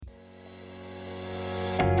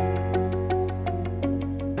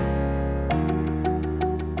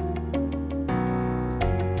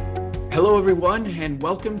Hello, everyone, and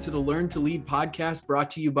welcome to the Learn to Lead podcast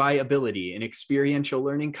brought to you by Ability, an experiential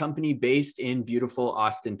learning company based in beautiful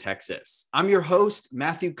Austin, Texas. I'm your host,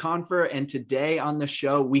 Matthew Confer, and today on the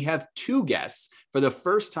show, we have two guests for the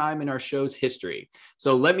first time in our show's history.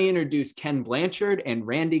 So let me introduce Ken Blanchard and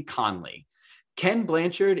Randy Conley. Ken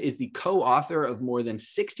Blanchard is the co-author of more than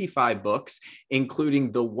 65 books,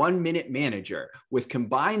 including The 1 Minute Manager, with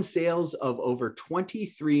combined sales of over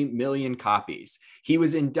 23 million copies. He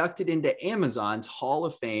was inducted into Amazon's Hall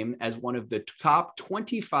of Fame as one of the top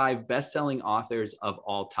 25 best-selling authors of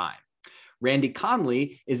all time. Randy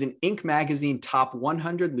Conley is an Inc. magazine top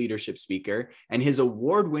 100 leadership speaker, and his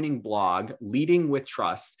award-winning blog, Leading with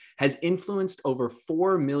Trust, has influenced over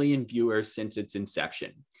 4 million viewers since its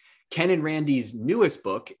inception. Ken and Randy's newest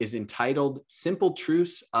book is entitled Simple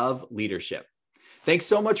Truths of Leadership. Thanks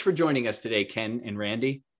so much for joining us today, Ken and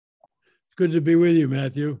Randy. It's good to be with you,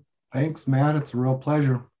 Matthew. Thanks, Matt. It's a real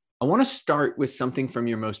pleasure. I want to start with something from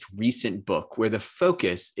your most recent book, where the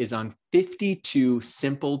focus is on 52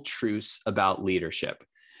 simple truths about leadership.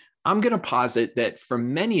 I'm going to posit that for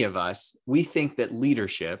many of us, we think that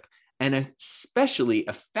leadership, and especially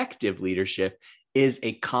effective leadership, is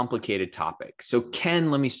a complicated topic. So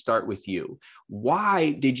Ken, let me start with you. Why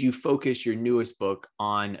did you focus your newest book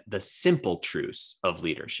on the simple truths of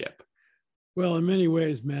leadership? Well, in many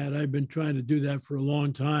ways, Matt, I've been trying to do that for a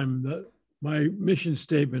long time. My mission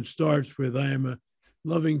statement starts with, I am a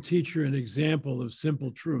loving teacher and example of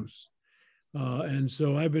simple truths. And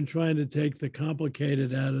so I've been trying to take the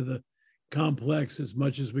complicated out of the complex as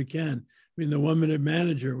much as we can. I mean, the 1 Minute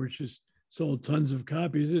Manager, which has sold tons of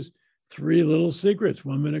copies, is 3 little secrets: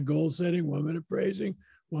 1 minute goal setting, 1 minute praising,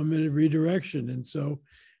 1 minute redirection. And so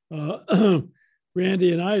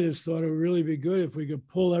Randy and I just thought it would really be good if we could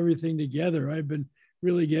pull everything together. I've been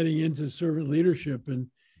really getting into servant leadership in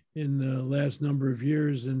the last number of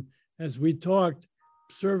years. And as we talked,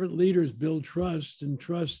 servant leaders build trust, and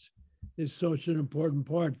trust is such an important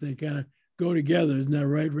part. They kind of go together. Isn't that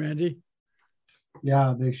right, Randy?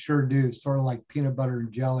 Yeah, they sure do. Sort of like peanut butter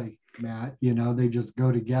and jelly, Matt. You know, they just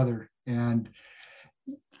go together. And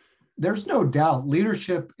there's no doubt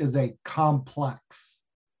leadership is a complex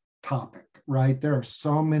topic, right? There are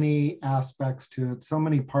so many aspects to it, so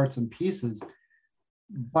many parts and pieces.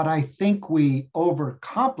 But I think we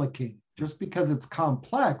overcomplicate. Just because it's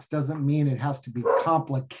complex doesn't mean it has to be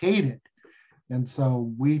complicated. And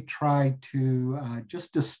so we try to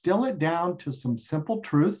just distill it down to some simple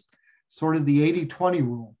truths, sort of the 80-20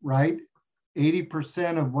 rule, right?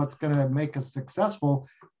 80% of what's going to make us successful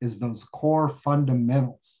is those core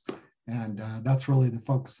fundamentals. And that's really the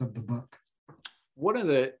focus of the book. One of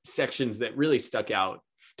the sections that really stuck out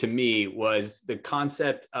to me was the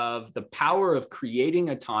concept of the power of creating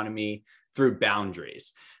autonomy through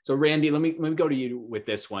boundaries. So Randy, let me go to you with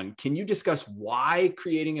this one. Can you discuss why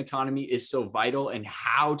creating autonomy is so vital and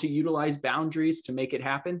how to utilize boundaries to make it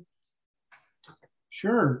happen?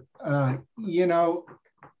 Sure.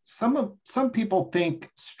 Some people think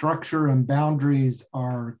structure and boundaries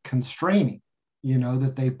are constraining,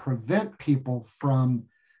 that they prevent people from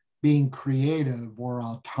being creative or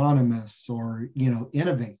autonomous or,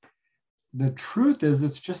 innovate. The truth is,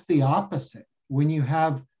 it's just the opposite. When you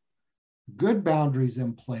have good boundaries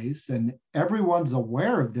in place and everyone's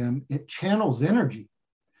aware of them, it channels energy.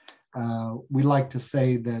 We like to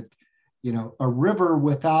say that, a river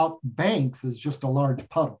without banks is just a large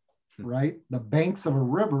puddle. Right? The banks of a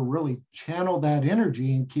river really channel that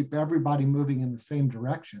energy and keep everybody moving in the same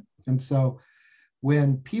direction. And so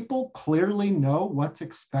when people clearly know what's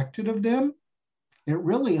expected of them, it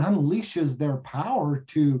really unleashes their power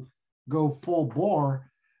to go full bore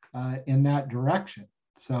in that direction.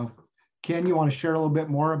 So Ken, you want to share a little bit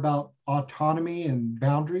more about autonomy and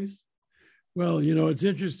boundaries? Well, it's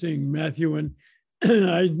interesting, Matthew, when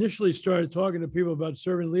I initially started talking to people about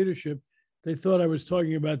servant leadership, they thought I was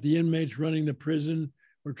talking about the inmates running the prison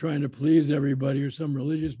or trying to please everybody or some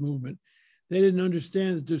religious movement. They didn't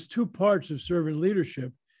understand that there's 2 parts of servant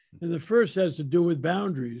leadership. And the first has to do with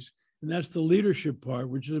boundaries. And that's the leadership part,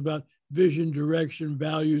 which is about vision, direction,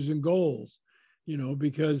 values, and goals,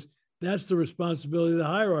 because that's the responsibility of the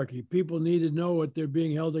hierarchy. People need to know what they're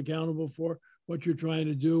being held accountable for, what you're trying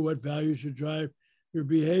to do, what values should drive your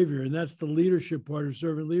behavior. And that's the leadership part of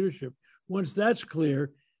servant leadership. Once that's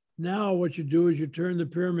clear, now what you do is you turn the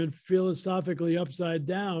pyramid philosophically upside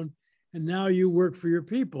down, and now you work for your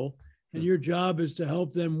people, and your job is to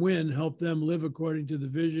help them win, help them live according to the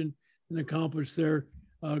vision and accomplish their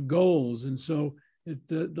goals. And so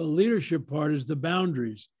the leadership part is the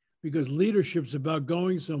boundaries. because leadership's about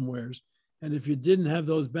going somewheres. And if you didn't have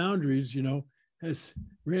those boundaries, as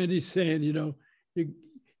Randy's saying, you're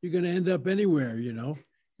going to end up anywhere,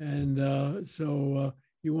 And so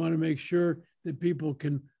you want to make sure that people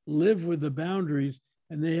can live with the boundaries,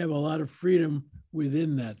 and they have a lot of freedom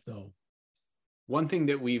within that, though. One thing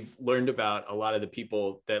that we've learned about a lot of the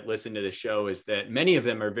people that listen to the show is that many of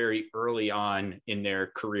them are very early on in their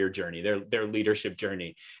career journey, their leadership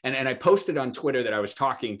journey. And I posted on Twitter that I was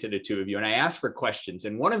talking to the two of you, and I asked for questions.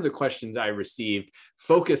 And one of the questions I received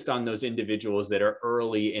focused on those individuals that are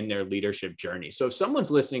early in their leadership journey. So if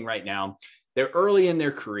someone's listening right now, they're early in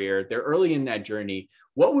their career, they're early in that journey,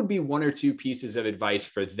 what would be one or two pieces of advice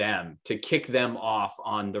for them to kick them off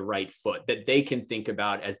on the right foot that they can think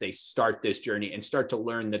about as they start this journey and start to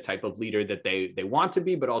learn the type of leader that they want to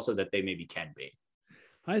be, but also that they maybe can be?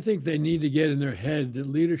 I think they need to get in their head that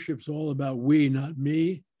leadership's all about we, not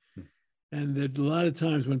me. And that a lot of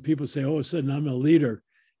times when people say, all of a sudden I'm a leader,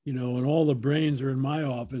 and all the brains are in my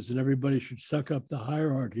office and everybody should suck up the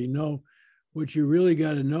hierarchy. No, what you really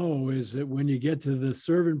got to know is that when you get to the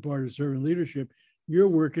servant part of servant leadership, you're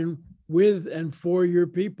working with and for your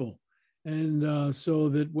people. And so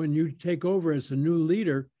that when you take over as a new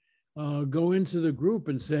leader, go into the group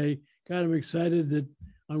and say, God, I'm excited that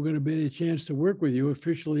I'm going to be a chance to work with you.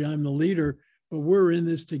 Officially, I'm the leader, but we're in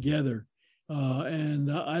this together.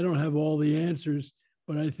 And I don't have all the answers,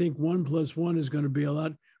 but I think 1 + 1 is going to be a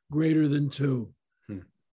lot greater than 2.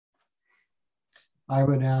 I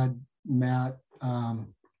would add, Matt,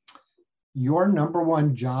 your number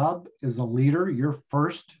one job as a leader, your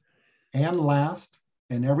first and last,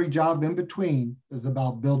 and every job in between is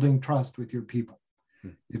about building trust with your people.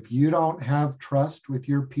 If you don't have trust with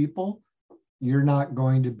your people, you're not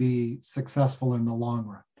going to be successful in the long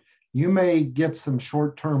run. You may get some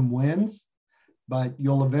short-term wins, but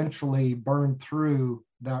you'll eventually burn through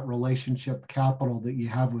that relationship capital that you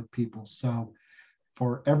have with people. So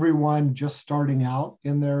for everyone just starting out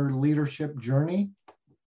in their leadership journey,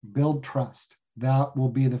 build trust. That will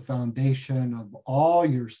be the foundation of all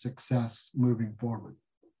your success moving forward.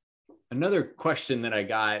 Another question that I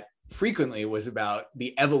got frequently was about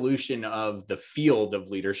the evolution of the field of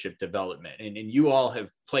leadership development. And you all have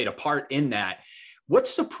played a part in that. What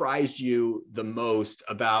surprised you the most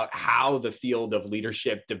about how the field of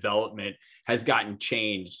leadership development has gotten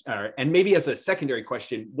changed? And maybe as a secondary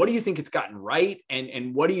question, what do you think it's gotten right?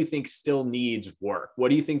 And what do you think still needs work? What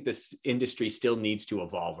do you think this industry still needs to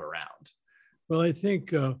evolve around? Well, I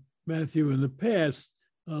think, Matthew, in the past,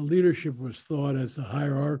 leadership was thought as a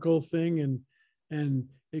hierarchical thing, and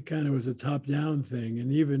it kind of was a top-down thing.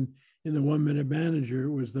 And even in the 1 Minute Manager,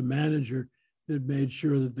 it was the manager that made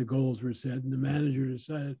sure that the goals were set, and the manager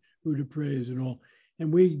decided who to praise and all.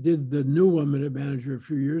 And we did the new 1 Minute Manager a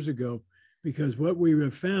few years ago, because what we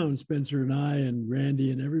have found, Spencer and I and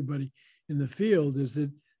Randy and everybody in the field, is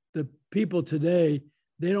that the people today,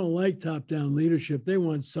 they don't like top-down leadership. They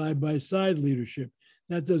want side-by-side leadership.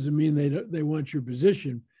 That doesn't mean they want your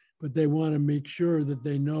position, but they want to make sure that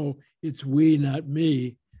they know it's we, not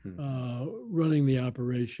me, running the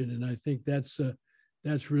operation. And I think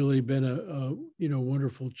that's really been a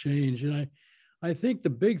wonderful change. And I think the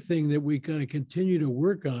big thing that we kind of continue to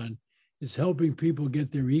work on is helping people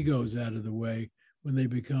get their egos out of the way when they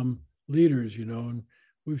become leaders, and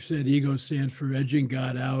we've said ego stands for edging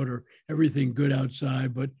God out or everything good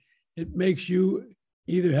outside, but it makes you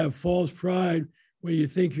either have false pride when you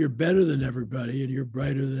think you're better than everybody and you're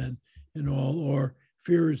brighter than and all, or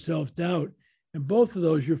fear of self-doubt. And both of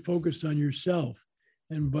those, you're focused on yourself.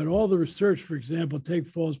 But all the research, for example, take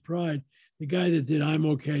false pride. The guy that did I'm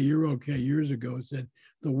okay, you're okay years ago said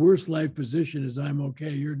the worst life position is I'm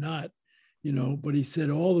okay, you're not, but he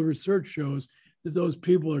said all the research shows that those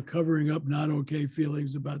people are covering up not okay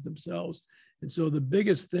feelings about themselves. And so the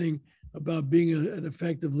biggest thing about being an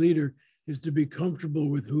effective leader is to be comfortable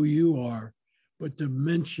with who you are, but to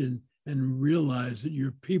mention and realize that your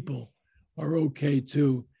people are okay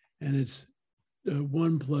too. And it's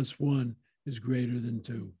 1 + 1 is greater than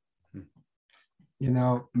 2.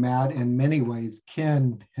 Matt, in many ways,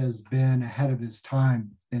 Ken has been ahead of his time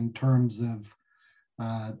in terms of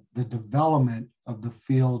the development of the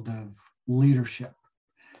field of leadership.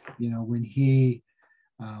 When he,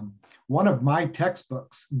 one of my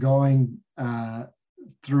textbooks going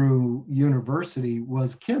through university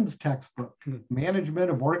was Ken's textbook, Management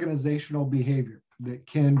of Organizational Behavior, that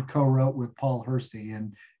Ken co-wrote with Paul Hersey,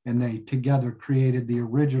 and they together created the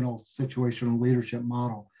original situational leadership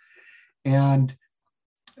model. And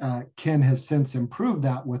Ken has since improved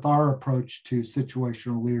that with our approach to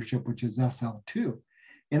situational leadership, which is SL2.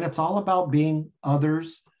 And it's all about being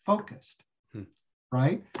others focused.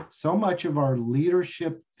 right? So much of our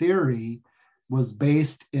leadership theory was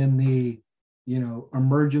based in the,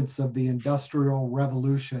 emergence of the Industrial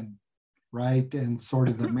Revolution, right? And sort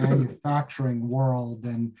of the manufacturing world,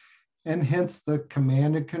 and hence the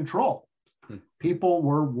command and control. People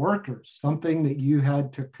were workers, something that you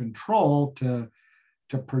had to control to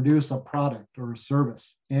produce a product or a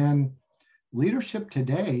service. And leadership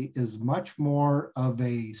today is much more of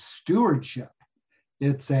a stewardship.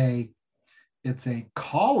 It's a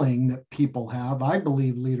calling that people have. I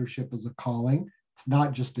believe leadership is a calling. It's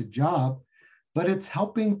not just a job, but it's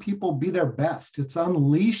helping people be their best. It's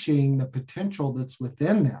unleashing the potential that's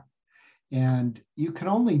within them. And you can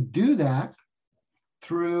only do that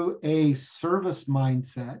through a service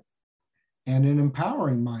mindset and an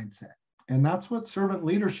empowering mindset. And that's what servant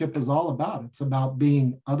leadership is all about. It's about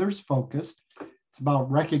being others focused. It's about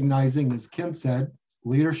recognizing, as Ken said,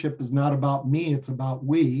 leadership is not about me, it's about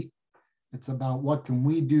we. It's about what can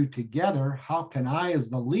we do together? How can I, as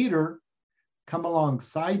the leader, come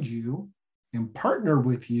alongside you and partner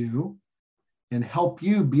with you and help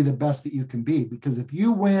you be the best that you can be? Because if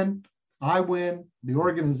you win, I win, the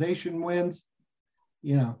organization wins,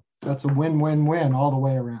 that's a win-win-win all the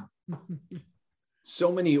way around.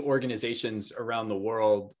 So many organizations around the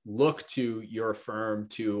world look to your firm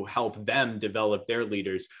to help them develop their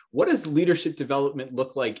leaders. What does leadership development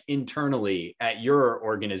look like internally at your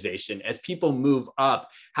organization? As people move up,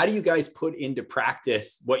 how do you guys put into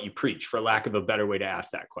practice what you preach, for lack of a better way to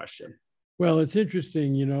ask that question? Well, it's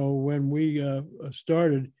interesting, when we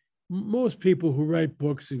started, most people who write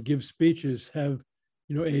books and give speeches have,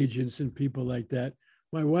 agents and people like that.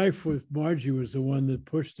 My wife, Margie, was the one that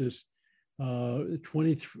pushed us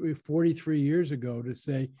 43 years ago to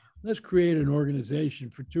say, let's create an organization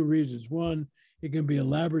for two reasons. One, it can be a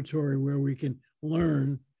laboratory where we can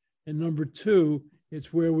learn. And number two,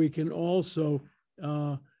 it's where we can also,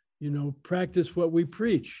 practice what we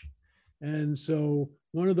preach. And so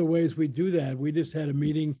one of the ways we do that, we just had a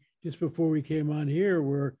meeting just before we came on here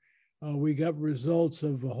where we got results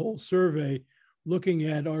of a whole survey looking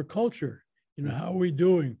at our culture. How are we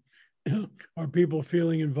doing? Are people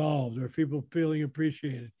feeling involved? Are people feeling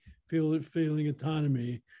appreciated? Feeling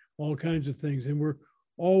autonomy? All kinds of things. And we're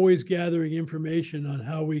always gathering information on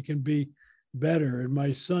how we can be better. And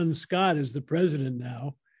my son, Scott, is the president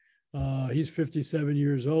now. He's 57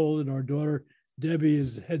 years old. And our daughter, Debbie,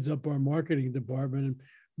 heads up our marketing department. And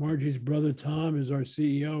Margie's brother, Tom, is our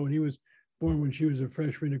CEO. And he was born when she was a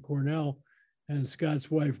freshman at Cornell. And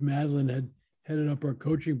Scott's wife, Madeline, had headed up our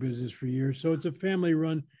coaching business for years. So it's a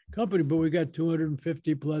family-run company, but we got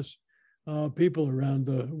 250 plus people around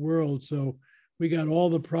the world. So we got all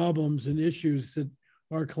the problems and issues that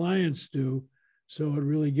our clients do. So it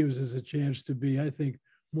really gives us a chance to be, I think,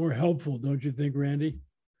 more helpful. Don't you think, Randy?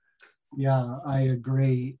 Yeah, I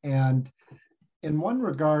agree. And in one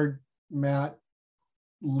regard, Matt,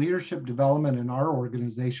 leadership development in our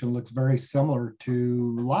organization looks very similar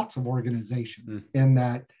to lots of organizations in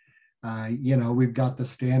that we've got the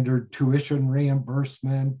standard tuition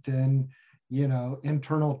reimbursement and,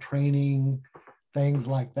 internal training, things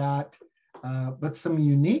like that. But some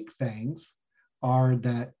unique things are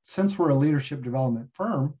that since we're a leadership development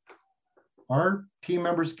firm, our team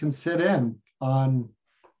members can sit in on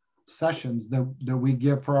sessions that we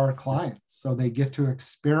give for our clients. So they get to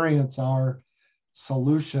experience our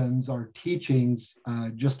solutions, our teachings,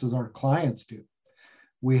 just as our clients do.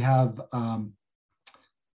 We have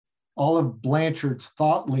all of Blanchard's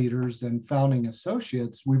thought leaders and founding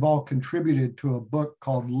associates. We've all contributed to a book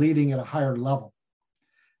called Leading at a Higher Level.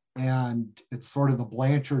 And it's sort of the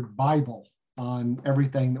Blanchard Bible on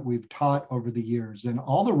everything that we've taught over the years. And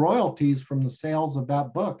all the royalties from the sales of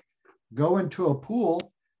that book go into a pool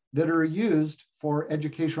that are used for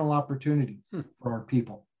educational opportunities for our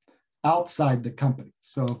people outside the company.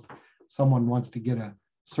 So if someone wants to get a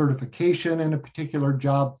certification in a particular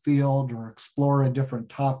job field or explore a different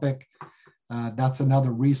topic, that's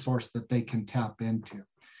another resource that they can tap into.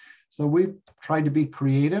 So we've tried to be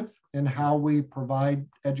creative in how we provide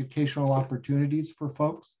educational opportunities for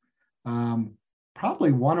folks.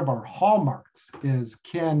 Probably one of our hallmarks is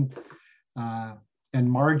Ken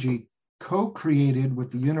and Margie co-created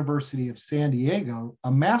with the University of San Diego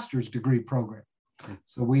a master's degree program.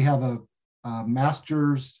 So we have a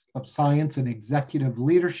Master's of Science in Executive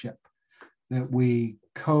Leadership that we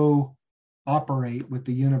co-operate with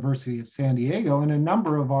the University of San Diego. And a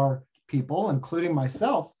number of our people, including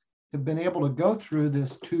myself, have been able to go through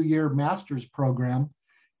this 2-year master's program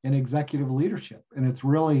in executive leadership. And it's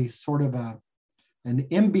really sort of an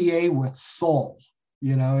MBA with soul.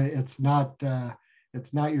 It's not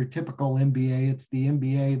It's not your typical MBA. It's the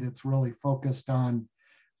MBA that's really focused on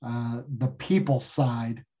the people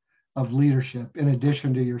side of leadership. In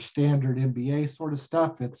addition to your standard MBA sort of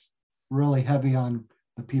stuff, it's really heavy on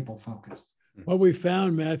the people focus. What we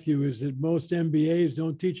found, Matthew, is that most MBAs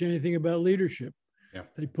don't teach anything about leadership. Yeah.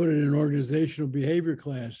 They put it in an organizational behavior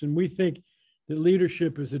class. And we think that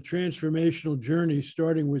leadership is a transformational journey,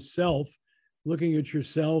 starting with self, looking at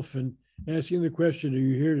yourself and asking the question, are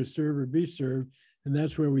you here to serve or be served? And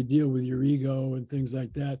that's where we deal with your ego and things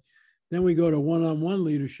like that. Then we go to one-on-one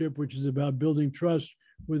leadership, which is about building trust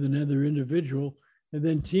with another individual. And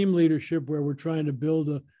then team leadership, where we're trying to build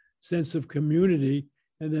a sense of community.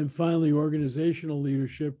 And then finally, organizational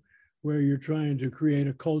leadership, where you're trying to create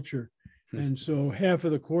a culture. And so half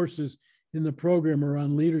of the courses in the program are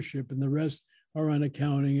on leadership, and the rest are on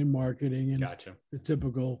accounting and marketing and the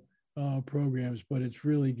typical programs. But it's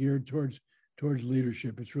really geared towards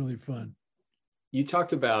leadership. It's really fun. You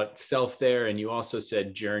talked about self there, and you also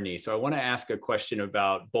said journey. So I want to ask a question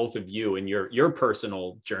about both of you and your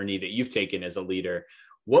personal journey that you've taken as a leader.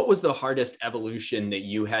 What was the hardest evolution that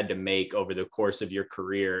you had to make over the course of your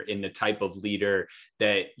career in the type of leader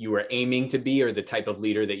that you were aiming to be, or the type of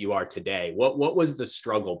leader that you are today? What was the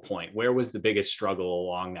struggle point? Where was the biggest struggle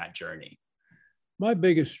along that journey? My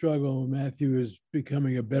biggest struggle, Matthew, is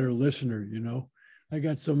becoming a better listener. You know, I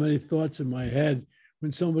got so many thoughts in my head.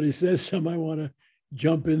 When somebody says something, I want to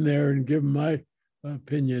jump in there and give them my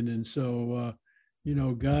opinion. And so,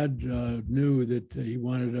 God knew that he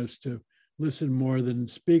wanted us to listen more than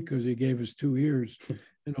speak, because he gave us 2 ears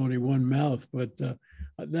and only one mouth. But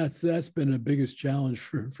that's been the biggest challenge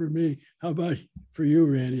for me. How about for you,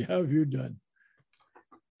 Randy? How have you done?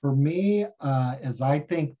 For me, as I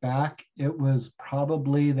think back, it was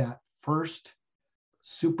probably that first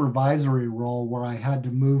supervisory role where I had to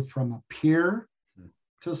move from a peer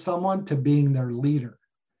to someone to being their leader,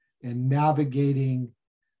 and navigating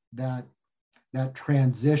that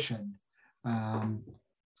transition.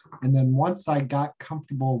 And then once I got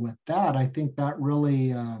comfortable with that, I think that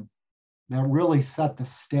really set the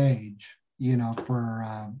stage,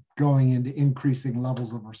 for going into increasing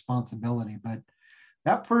levels of responsibility. But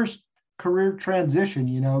that first career transition,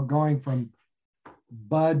 going from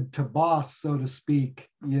bud to boss, so to speak,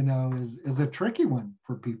 is a tricky one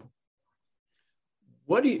for people.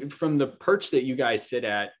 From the perch that you guys sit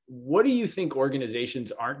at, what do you think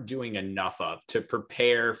organizations aren't doing enough of to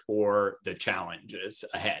prepare for the challenges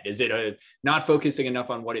ahead? Is it not focusing enough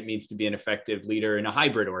on what it means to be an effective leader in a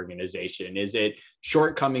hybrid organization? Is it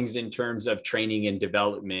shortcomings in terms of training and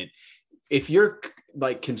development? If you're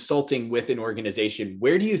like consulting with an organization,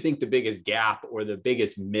 where do you think the biggest gap or the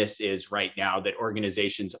biggest miss is right now that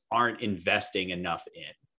organizations aren't investing enough in?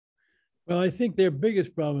 Well, I think their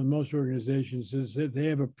biggest problem in most organizations is that they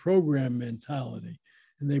have a program mentality,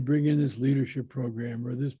 and they bring in this leadership program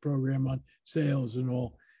or this program on sales and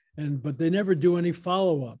all, but they never do any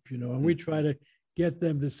follow-up, and we try to get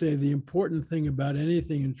them to say the important thing about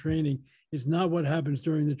anything in training is not what happens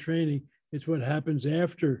during the training, it's what happens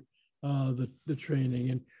after the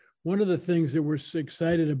training. And one of the things that we're so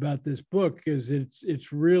excited about this book is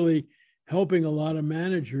it's really helping a lot of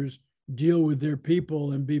managers deal with their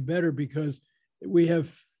people and be better, because we have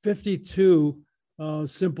 52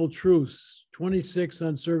 simple truths, 26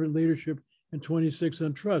 on servant leadership and 26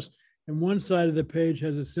 on trust. And one side of the page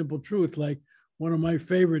has a simple truth, like one of my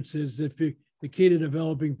favorites is the key to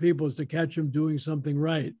developing people is to catch them doing something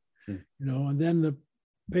right. And then the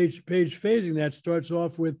page phasing that starts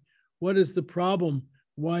off with, what is the problem,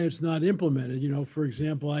 why it's not implemented? For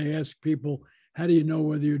example, I ask people, how do you know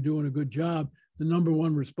whether you're doing a good job? The number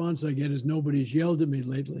one response I get is, nobody's yelled at me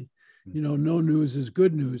lately. No news is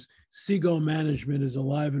good news. Seagull management is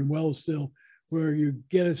alive and well still, where you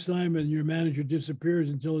get assignment and your manager disappears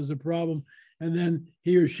until there's a problem. And then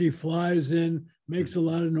he or she flies in, makes a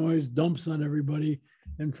lot of noise, dumps on everybody,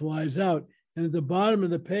 and flies out. And at the bottom of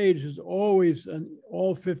the page is always,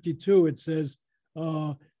 all 52, it says,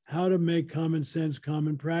 how to make common sense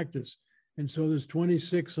common practice. And so there's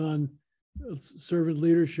 26 on servant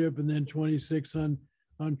leadership and then 26 on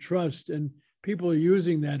trust. And people are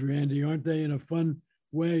using that, Randy, aren't they, in a fun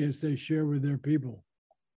way as they share with their people?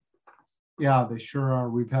 Yeah, they sure are.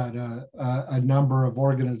 We've had a number of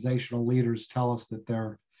organizational leaders tell us that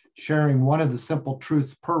they're sharing one of the simple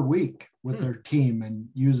truths per week with their team and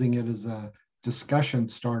using it as a discussion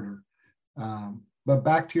starter. But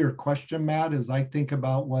back to your question, Matt, as I think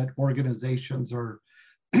about what organizations are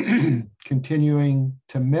continuing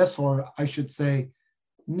to miss, or I should say,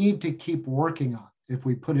 need to keep working on, if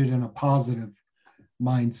we put it in a positive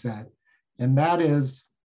mindset. And that is,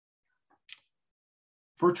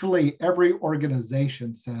 virtually every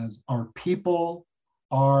organization says our people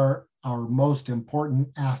are our most important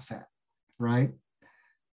asset, right?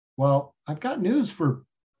 Well, I've got news for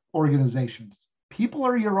organizations. People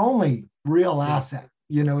are your only real asset,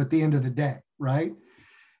 at the end of the day, right?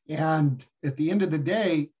 And at the end of the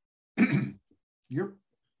day, your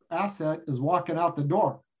asset is walking out the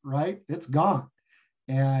door, right? It's gone.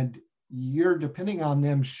 And you're depending on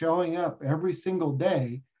them showing up every single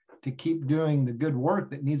day to keep doing the good work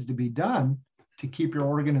that needs to be done to keep your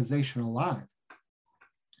organization alive.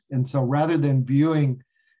 And so rather than viewing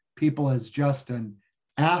people as just an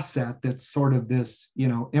asset that's sort of this,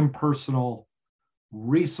 impersonal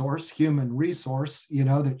resource, human resource,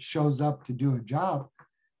 that shows up to do a job,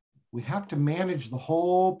 we have to manage the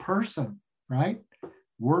whole person, right?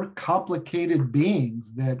 We're complicated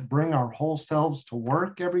beings that bring our whole selves to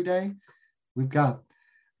work every day. We've got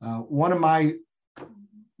one of my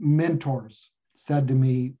mentors said to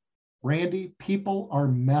me, Randy, people are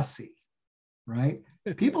messy, right?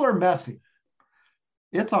 People are messy.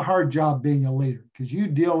 It's a hard job being a leader because you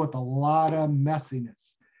deal with a lot of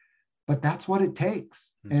messiness, but that's what it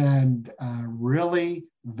takes. And really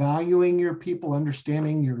valuing your people,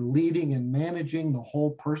 understanding you're leading and managing the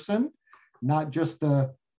whole person, not just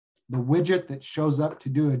the widget that shows up to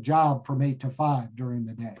do a job from 8 to 5 during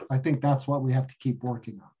the day. I think that's what we have to keep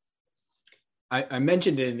working on. I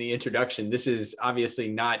mentioned it in the introduction. This is obviously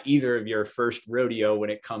not either of your first rodeo when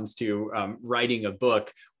it comes to writing a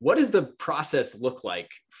book. What does the process look like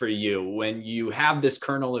for you when you have this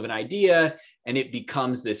kernel of an idea and it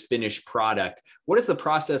becomes this finished product? What does the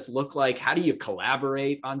process look like? How do you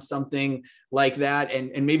collaborate on something like that?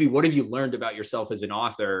 And maybe what have you learned about yourself as an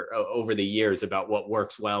author over the years about what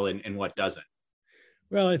works well and what doesn't?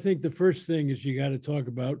 Well, I think the first thing is you got to talk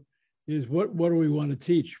about is what do we want to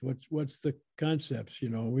teach? What's the concepts?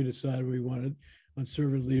 We decided we wanted on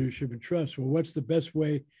servant leadership and trust. Well, what's the best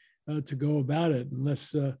way to go about it? And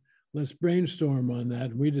let's brainstorm on that.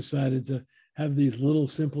 And we decided to have these little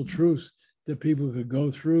simple truths that people could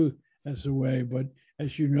go through as a way. But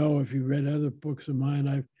as you know, if you read other books of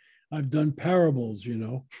mine, I've done parables,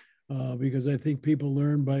 because I think people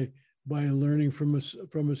learn by learning from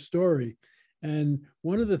a story. And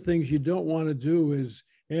one of the things you don't want to do is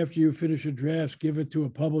after you finish a draft, give it to a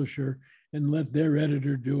publisher and let their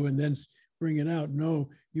editor do and then bring it out. No,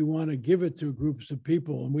 you want to give it to groups of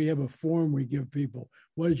people. And we have a form we give people.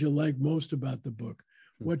 What did you like most about the book?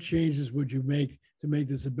 What changes would you make to make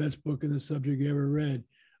this the best book in the subject you ever read?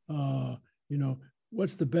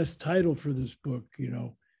 What's the best title for this book?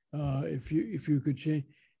 If you could change.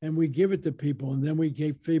 And we give it to people, and then we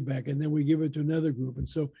give feedback, and then we give it to another group. And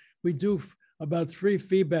so we do about 3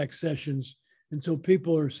 feedback sessions until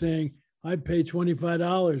people are saying, I'd pay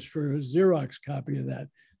 $25 for a Xerox copy of that.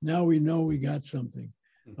 Now we know we got something.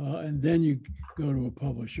 And then you go to a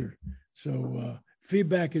publisher. So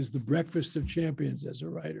feedback is the breakfast of champions as a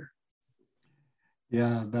writer.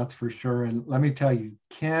 Yeah, that's for sure. And let me tell you,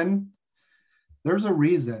 Ken, there's a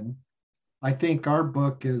reason. I think our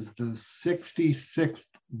book is the 66th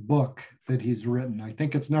book that he's written. I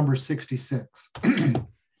think it's number 66.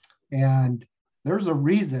 And there's a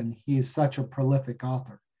reason he's such a prolific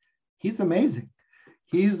author. He's amazing.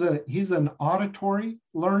 He's an auditory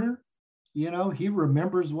learner. He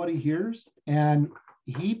remembers what he hears, and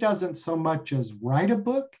he doesn't so much as write a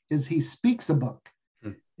book as he speaks a book.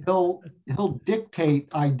 He'll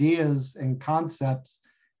dictate ideas and concepts,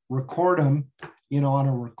 record them, on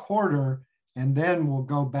a recorder, and then we'll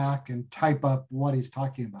go back and type up what he's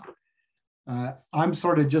talking about. I'm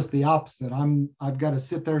sort of just the opposite. I've got to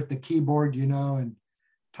sit there at the keyboard, and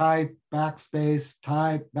type backspace,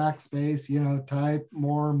 type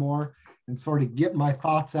more and more, and sort of get my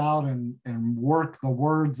thoughts out and work the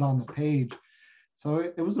words on the page. So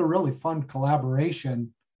it was a really fun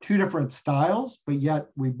collaboration, 2 different styles, but yet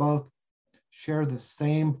we both share the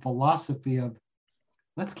same philosophy of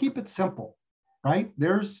let's keep it simple, right?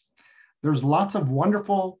 There's lots of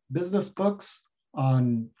wonderful business books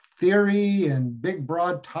on theory and big,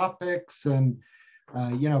 broad topics and,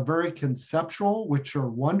 very conceptual, which are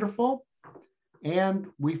wonderful. And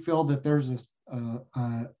we feel that there's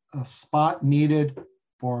a spot needed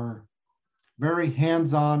for very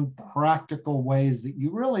hands-on, practical ways that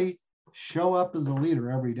you really show up as a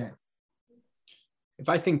leader every day. If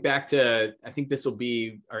I think back to, I think this will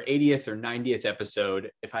be our 80th or 90th episode.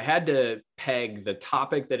 If I had to peg the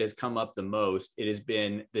topic that has come up the most, it has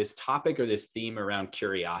been this topic or this theme around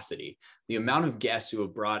curiosity. The amount of guests who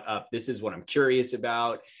have brought up, this is what I'm curious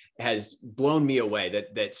about, has blown me away,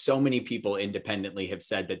 that so many people independently have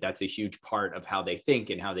said that that's a huge part of how they think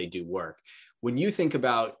and how they do work. when you think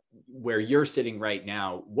about where you're sitting right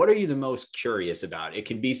now, what are you the most curious about? It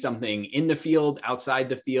can be something in the field, outside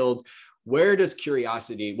the field. What does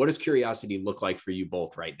curiosity look like for you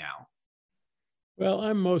both right now? Well,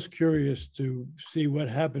 I'm most curious to see what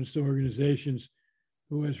happens to organizations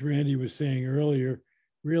who, as Randy was saying earlier,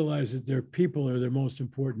 realize that their people are their most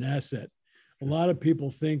important asset. A lot of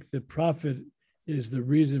people think that profit is the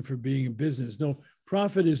reason for being in business. No,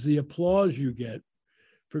 profit is the applause you get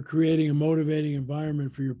for creating a motivating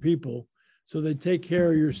environment for your people. So they take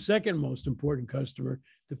care of your second most important customer,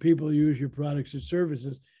 the people who use your products and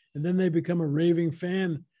services. And then they become a raving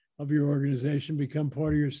fan of your organization, become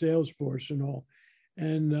part of your sales force and all.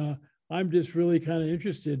 And I'm just really kind of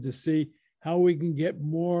interested to see how we can get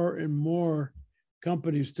more and more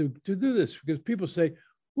companies to do this, because people say,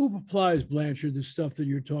 who applies, Blanchard, the stuff that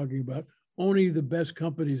you're talking about? Only the best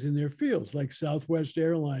companies in their fields, like Southwest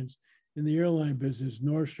Airlines in the airline business,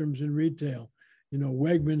 Nordstrom's in retail,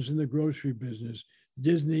 Wegmans in the grocery business,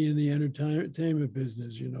 Disney in the entertainment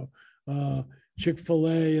business,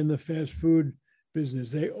 Chick-fil-A in the fast food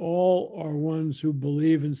business. They all are ones who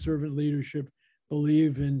believe in servant leadership,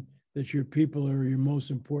 believe in that your people are your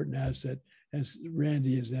most important asset, as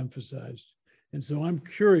Randy has emphasized. And so I'm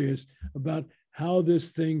curious about how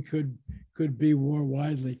this thing could be more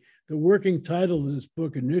widely. The working title of this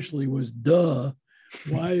book initially was Duh,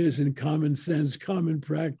 Why Isn't Common Sense Common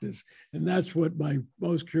Practice? And that's what I'm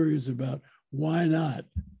most curious about. Why not?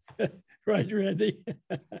 Right, Randy?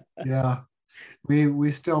 Yeah,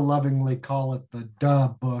 we still lovingly call it the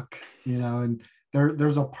Duh book, and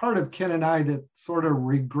there's a part of Ken and I that sort of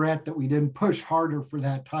regret that we didn't push harder for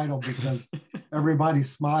that title, because everybody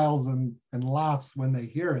smiles and laughs when they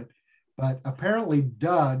hear it. But apparently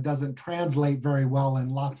duh doesn't translate very well in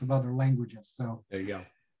lots of other languages. So there you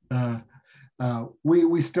go.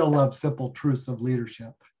 We still love simple truths of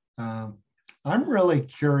leadership. I'm really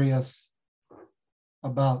curious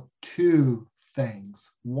about two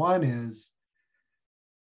things. One is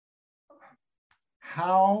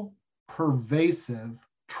how pervasive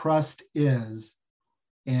trust is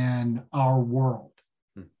in our world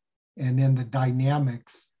and in the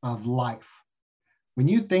dynamics of life. When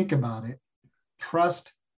you think about it,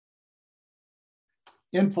 trust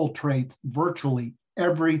infiltrates virtually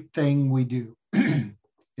everything we do.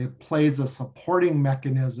 It plays a supporting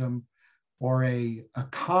mechanism or a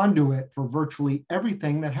conduit for virtually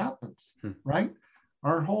everything that happens, right?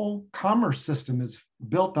 Our whole commerce system is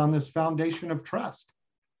built on this foundation of trust.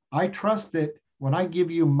 I trust that when I give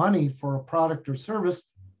you money for a product or service,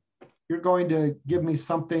 you're going to give me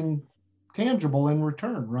something tangible in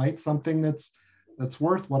return, right? Something that's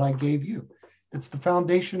worth what I gave you. It's the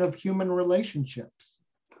foundation of human relationships.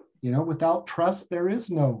 Without trust, there is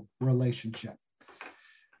no relationship.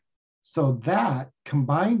 So that,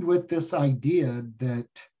 combined with this idea that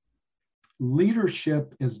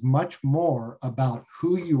leadership is much more about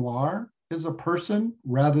who you are as a person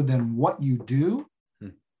rather than what you do,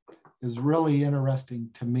 is really interesting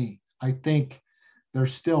to me. I think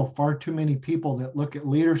there's still far too many people that look at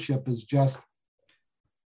leadership as just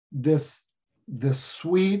this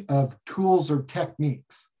suite of tools or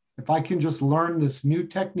techniques. If I can just learn this new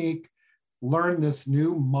technique, learn this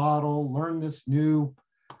new model, learn this new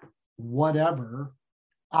whatever,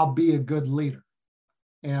 I'll be a good leader.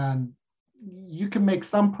 And you can make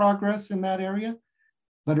some progress in that area,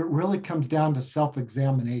 but it really comes down to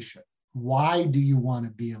self-examination. Why do you want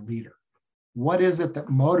to be a leader? What is it that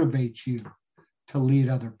motivates you to lead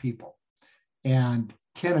other people? And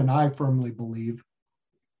Ken and I firmly believe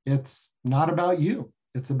it's not about you.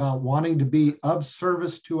 It's about wanting to be of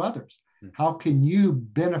service to others. How can you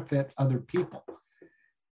benefit other people?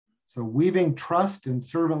 So weaving trust and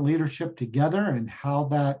servant leadership together and how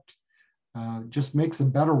that just makes a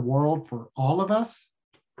better world for all of us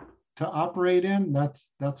to operate in,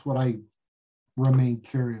 that's what I remain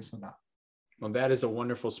curious about. Well, that is a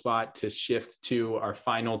wonderful spot to shift to our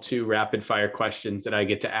final two rapid fire questions that I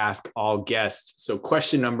get to ask all guests. So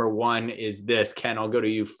question number one is this. Ken, I'll go to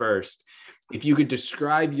you first. If you could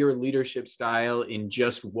describe your leadership style in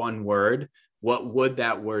just one word, what would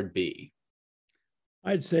that word be?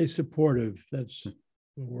 I'd say supportive. That's the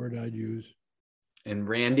word I'd use. And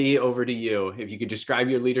Randy, over to you. If you could describe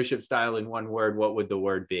your leadership style in one word, what would the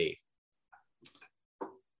word be?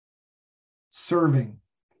 Serving.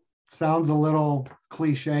 Sounds a little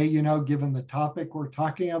cliche, given the topic we're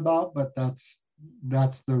talking about, but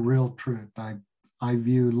that's the real truth. I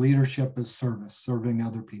view leadership as service, serving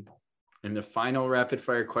other people. And the final rapid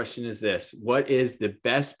fire question is this. What is the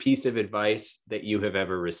best piece of advice that you have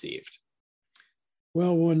ever received?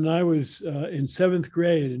 Well, when I was in seventh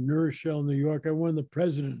grade in New Rochelle, New York, I won the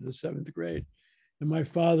president of the seventh grade. And my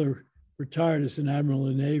father retired as an admiral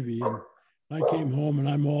in the Navy. And I came home and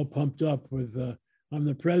I'm all pumped up with, I'm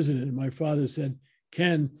the president. And my father said,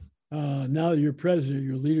 Ken, now that you're president,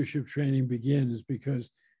 your leadership training begins,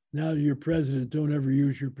 because now that you're president, don't ever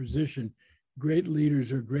use your position. Great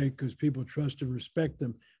leaders are great because people trust and respect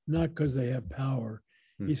them, not because they have power.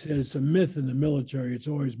 He said, it's a myth in the military. It's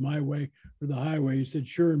always my way or the highway. He said,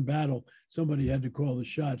 sure, in battle, somebody had to call the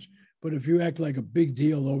shots. But if you act like a big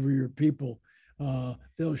deal over your people,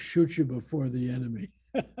 they'll shoot you before the enemy.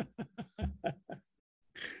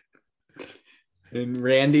 And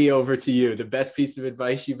Randy, over to you. The best piece of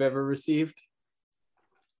advice you've ever received?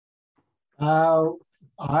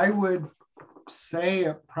 I would say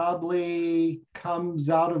it probably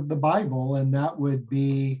comes out of the Bible, and that would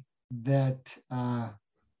be that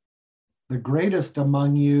the greatest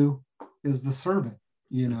among you is the servant.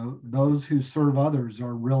 You know, those who serve others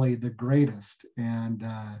are really the greatest. And,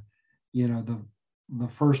 you know, the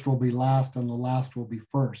first will be last and the last will be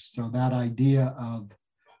first. So that idea of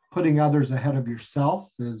putting others ahead of yourself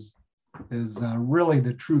is really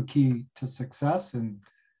the true key to success. And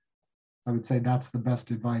I would say that's the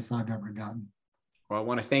best advice I've ever gotten. Well, I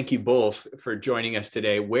want to thank you both for joining us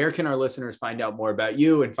today. Where can our listeners find out more about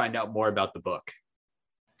you and find out more about the book?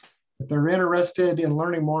 If they're interested in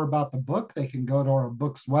learning more about the book, they can go to our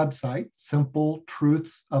book's website,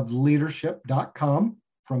 simpletruthsofleadership.com.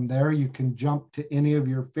 From there, you can jump to any of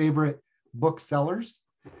your favorite booksellers.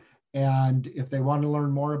 And if they want to learn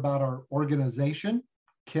more about our organization,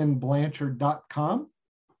 kenblanchard.com.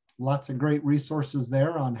 Lots of great resources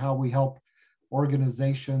there on how we help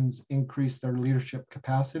organizations increase their leadership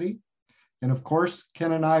capacity. And of course,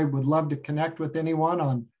 Ken and I would love to connect with anyone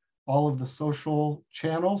on all of the social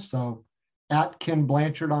channels. So at Ken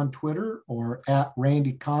Blanchard on Twitter or at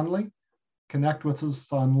Randy Conley. Connect with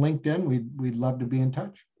us on LinkedIn. We'd love to be in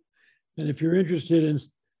touch. And if you're interested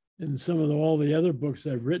in some of all the other books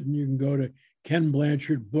I've written, you can go to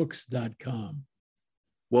kenblanchardbooks.com.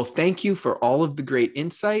 Well, thank you for all of the great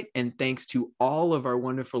insight, and thanks to all of our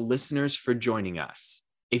wonderful listeners for joining us.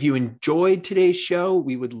 If you enjoyed today's show,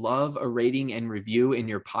 we would love a rating and review in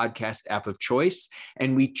your podcast app of choice,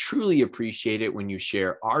 and we truly appreciate it when you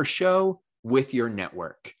share our show with your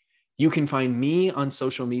network. You can find me on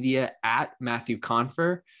social media at Matthew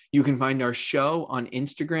Confer. You can find our show on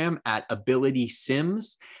Instagram at Ability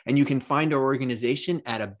Sims, and you can find our organization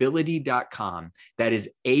at abilitie.com. That is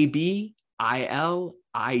ABILITIE.com.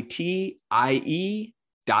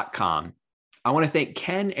 I want to thank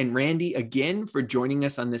Ken and Randy again for joining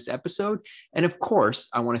us on this episode. And of course,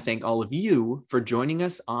 I want to thank all of you for joining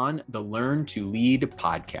us on the Learn to Lead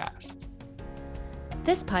podcast.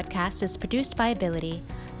 This podcast is produced by Abilitie,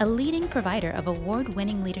 a leading provider of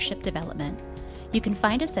award-winning leadership development. You can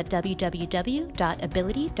find us at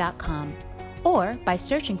www.abilitie.com or by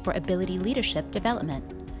searching for Abilitie Leadership Development.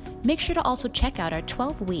 Make sure to also check out our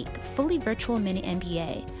 12-week fully virtual mini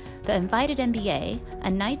MBA, the Invited MBA, a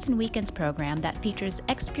nights and weekends program that features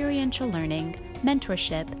experiential learning,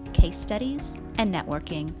 mentorship, case studies, and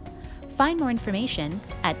networking. Find more information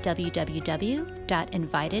at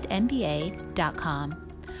www.invitedmba.com.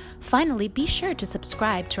 Finally, be sure to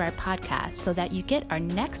subscribe to our podcast so that you get our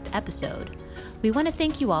next episode. We want to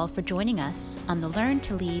thank you all for joining us on the Learn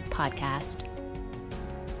to Lead podcast.